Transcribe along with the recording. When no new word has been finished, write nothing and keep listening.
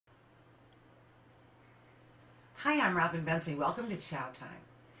Hi, I'm Robin Benson. Welcome to Chow Time.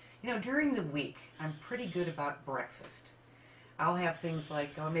 You know, during the week, I'm pretty good about breakfast. I'll have things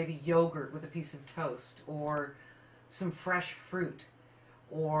like maybe yogurt with a piece of toast, or some fresh fruit,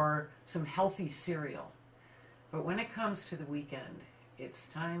 or some healthy cereal. But when it comes to the weekend, it's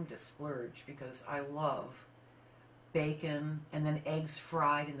time to splurge because I love bacon and then eggs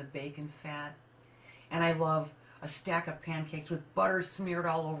fried in the bacon fat. And I love a stack of pancakes with butter smeared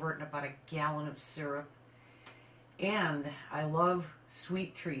all over it and about a gallon of syrup. And I love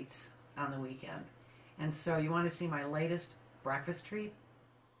sweet treats on the weekend. And so you want to see my latest breakfast treat?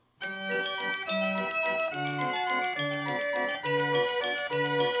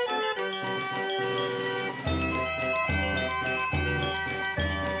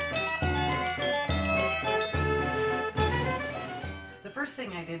 The first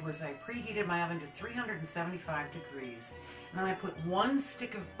thing I did was I preheated my oven to 375 degrees. And then I put one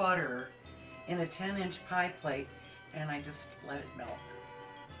stick of butter in a 10-inch pie plate, and I just let it melt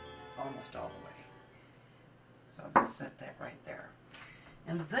almost all the way. So I'll just set that right there.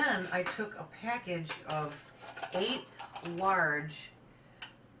 And then I took a package of 8 large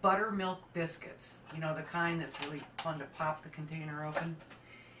buttermilk biscuits. You know, the kind that's really fun to pop the container open.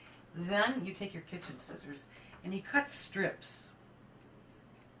 Then you take your kitchen scissors and you cut strips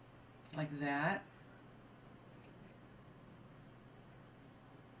like that.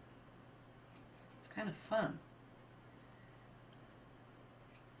 It's kind of fun.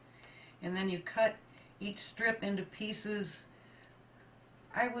 And then you cut each strip into pieces,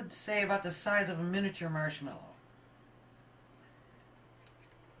 I would say about the size of a miniature marshmallow.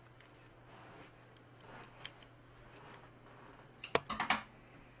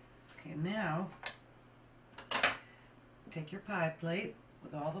 Okay, now take your pie plate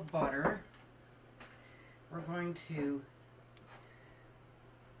with all the butter. We're going to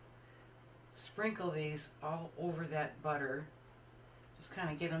sprinkle these all over that butter. Just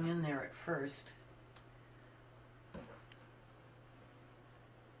kind of get them in there at first.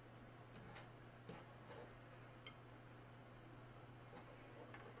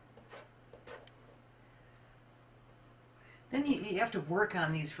 Then you have to work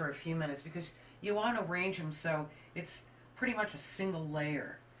on these for a few minutes because you want to arrange them so it's pretty much a single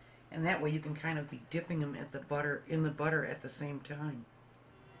layer. And that way you can kind of be dipping them in the butter at the same time.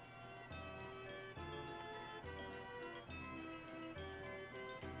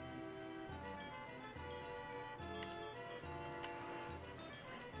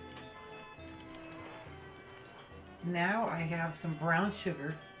 Now I have some brown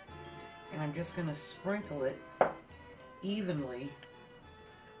sugar, and I'm just going to sprinkle it evenly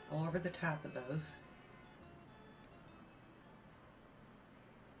all over the top of those.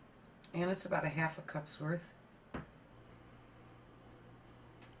 And it's about a half a cup's worth. There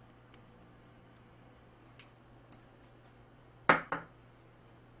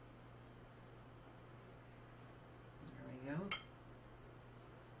we go.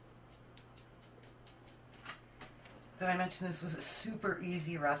 Did I mention this was a super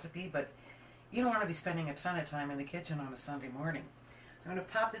easy recipe, but you don't want to be spending a ton of time in the kitchen on a Sunday morning. So I'm going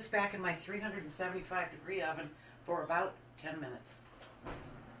to pop this back in my 375 degree oven for about 10 minutes.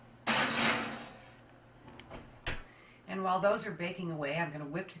 And while those are baking away, I'm going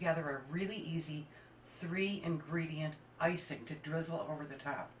to whip together a really easy 3-ingredient icing to drizzle over the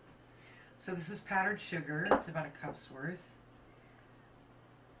top. So this is powdered sugar. It's about a cup's worth.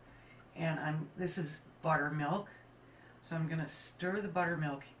 And this is buttermilk. So I'm going to stir the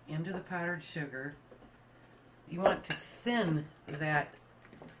buttermilk into the powdered sugar. You want to thin that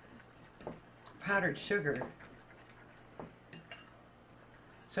powdered sugar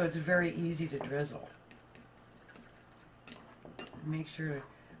so it's very easy to drizzle. Make sure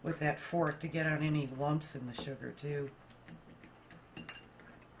with that fork to get out any lumps in the sugar too.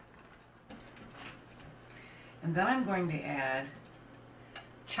 And then I'm going to add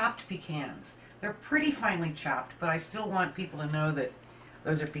chopped pecans. They're pretty finely chopped, but I still want people to know that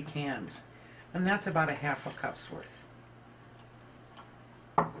those are pecans. And that's about a half a cup's worth.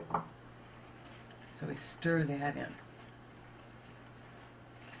 So we stir that in.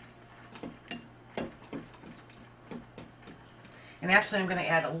 And actually I'm going to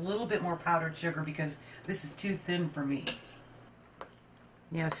add a little bit more powdered sugar because this is too thin for me.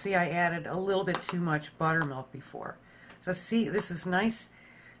 Yeah, see, I added a little bit too much buttermilk before. So see, this is nice.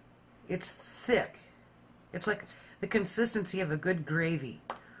 It's thick. It's like the consistency of a good gravy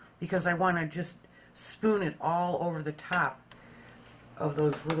because I want to just spoon it all over the top of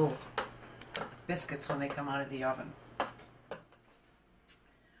those little biscuits when they come out of the oven.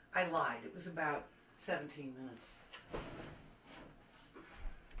 I lied. It was about 17 minutes.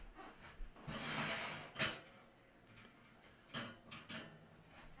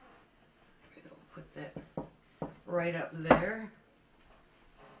 right up there.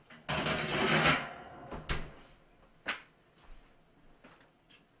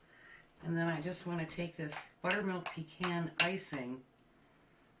 And then I just want to take this buttermilk pecan icing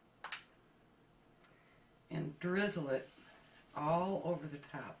and drizzle it all over the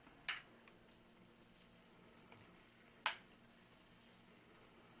top.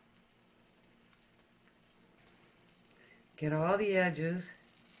 Get all the edges.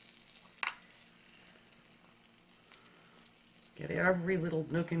 Get every little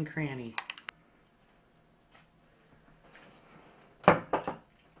nook and cranny.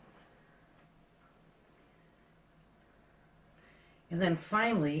 And then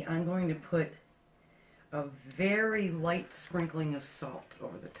finally, I'm going to put a very light sprinkling of salt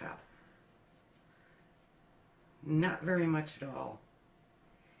over the top. Not very much at all.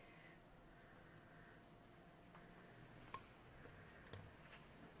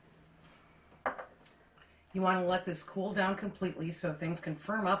 You want to let this cool down completely so things can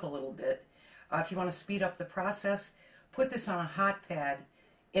firm up a little bit. If you want to speed up the process, put this on a hot pad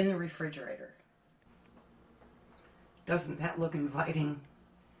in the refrigerator. Doesn't that look inviting?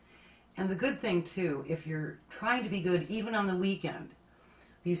 And the good thing too, if you're trying to be good even on the weekend,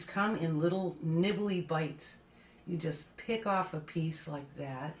 these come in little nibbly bites. You just pick off a piece like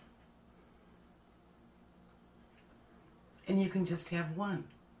that, and you can just have one.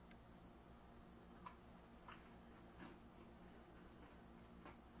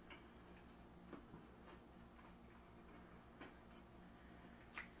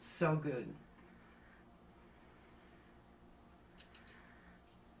 So good.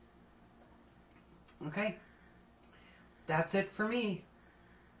 Okay, that's it for me.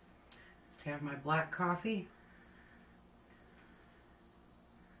 Just have my black coffee.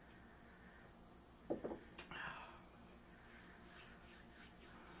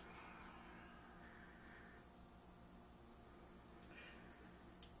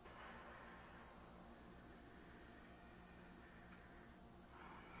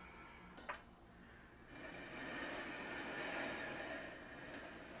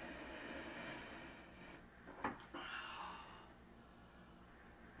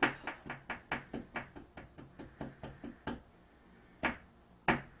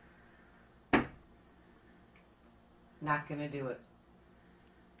 Not gonna do it.